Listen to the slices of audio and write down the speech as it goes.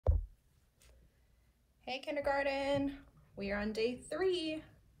Hey kindergarten, we are on day 3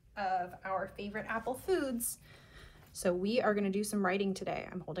 of our favorite apple foods. So we are going to do some writing today.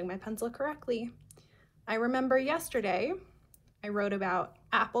 I'm holding my pencil correctly. I remember yesterday I wrote about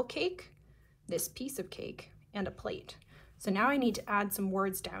apple cake, this piece of cake, and a plate. So now I need to add some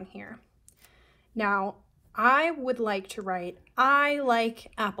words down here. Now I would like to write, I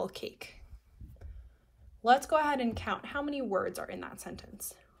like apple cake. Let's go ahead and count how many words are in that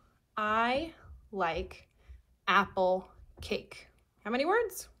sentence. I like apple cake. How many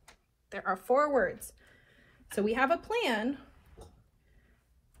words? There are 4 words. So we have a plan.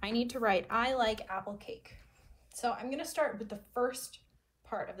 I need to write, I like apple cake. So I'm going to start with the first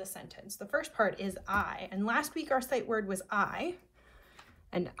part of the sentence. The first part is I, and last week our sight word was I,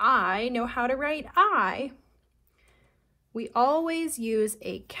 and I know how to write I. We always use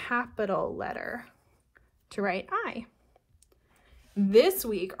a capital letter to write I. This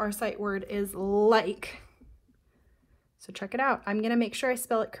week our sight word is like. So check it out. I'm going to make sure I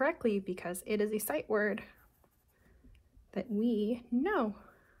spell it correctly because it is a sight word that we know.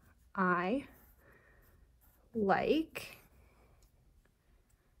 I like.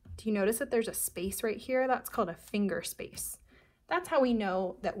 Do you notice that there's a space right here? That's called a finger space. That's how we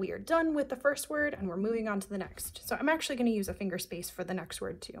know that we are done with the first word and we're moving on to the next. So I'm actually going to use a finger space for the next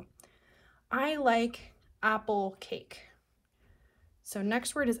word too. I like apple cake. So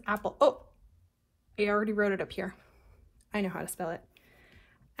next word is apple. Oh, I already wrote it up here. I know how to spell it.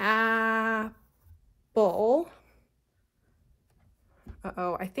 Apple.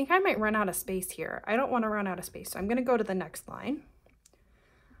 Uh-oh, I think I might run out of space here. I don't want to run out of space, so I'm going to go to the next line.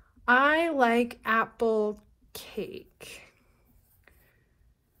 I like apple cake.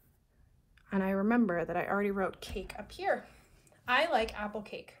 And I remember that I already wrote cake up here. I like apple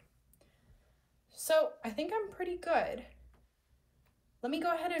cake. So I think I'm pretty good. Let me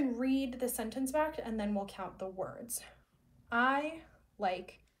go ahead and read the sentence back and then we'll count the words. I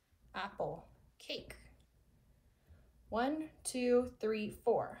like apple cake. 1, 2, 3,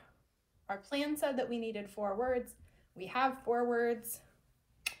 4. Our plan said that we needed 4 words. We have 4 words.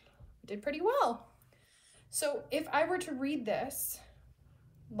 We did pretty well. So if I were to read this,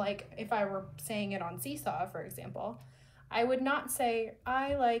 like if I were saying it on Seesaw, for example, I would not say,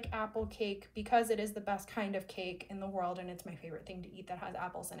 I like apple cake because it is the best kind of cake in the world and it's my favorite thing to eat that has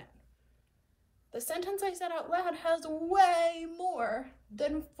apples in it. The sentence I said out loud has way more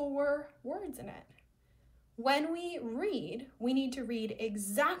than 4 words in it. When we read, we need to read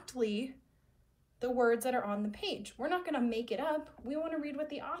exactly the words that are on the page. We're not going to make it up. We want to read what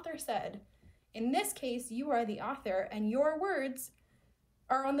the author said. In this case, you are the author and your words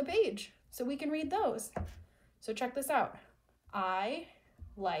are on the page, so we can read those. So check this out. I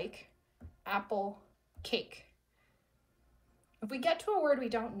like apple cake. If we get to a word we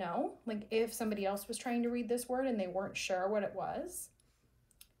don't know, like if somebody else was trying to read this word and they weren't sure what it was,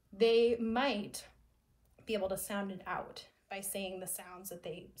 they might be able to sound it out by saying the sounds that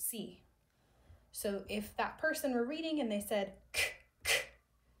they see. So if that person were reading and they said, k, k,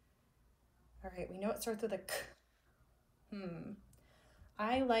 all right, we know it starts with a k.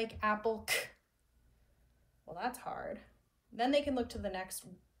 I like apple k. Well, that's hard. Then they can look to the next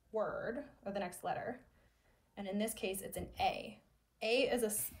word or the next letter. And in this case, it's an A. A is a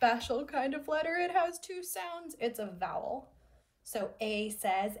special kind of letter. It has 2 sounds. It's a vowel. So A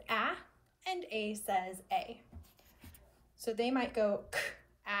says A and A says A. So they might go k,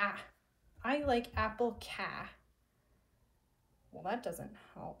 A. I like apple ca. Well, that doesn't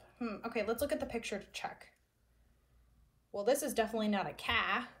help. Okay, let's look at the picture to check. Well, this is definitely not a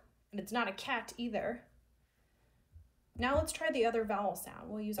ca, and it's not a cat either. Now let's try the other vowel sound.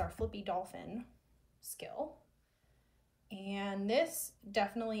 We'll use our flippy dolphin skill. And this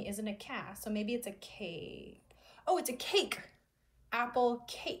definitely isn't a ca, so maybe it's a cake. Oh, it's a cake. Apple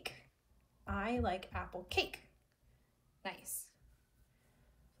cake. I like apple cake. Nice.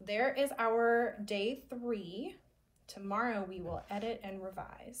 There is our day 3. Tomorrow we will edit and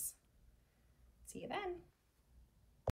revise. See you then.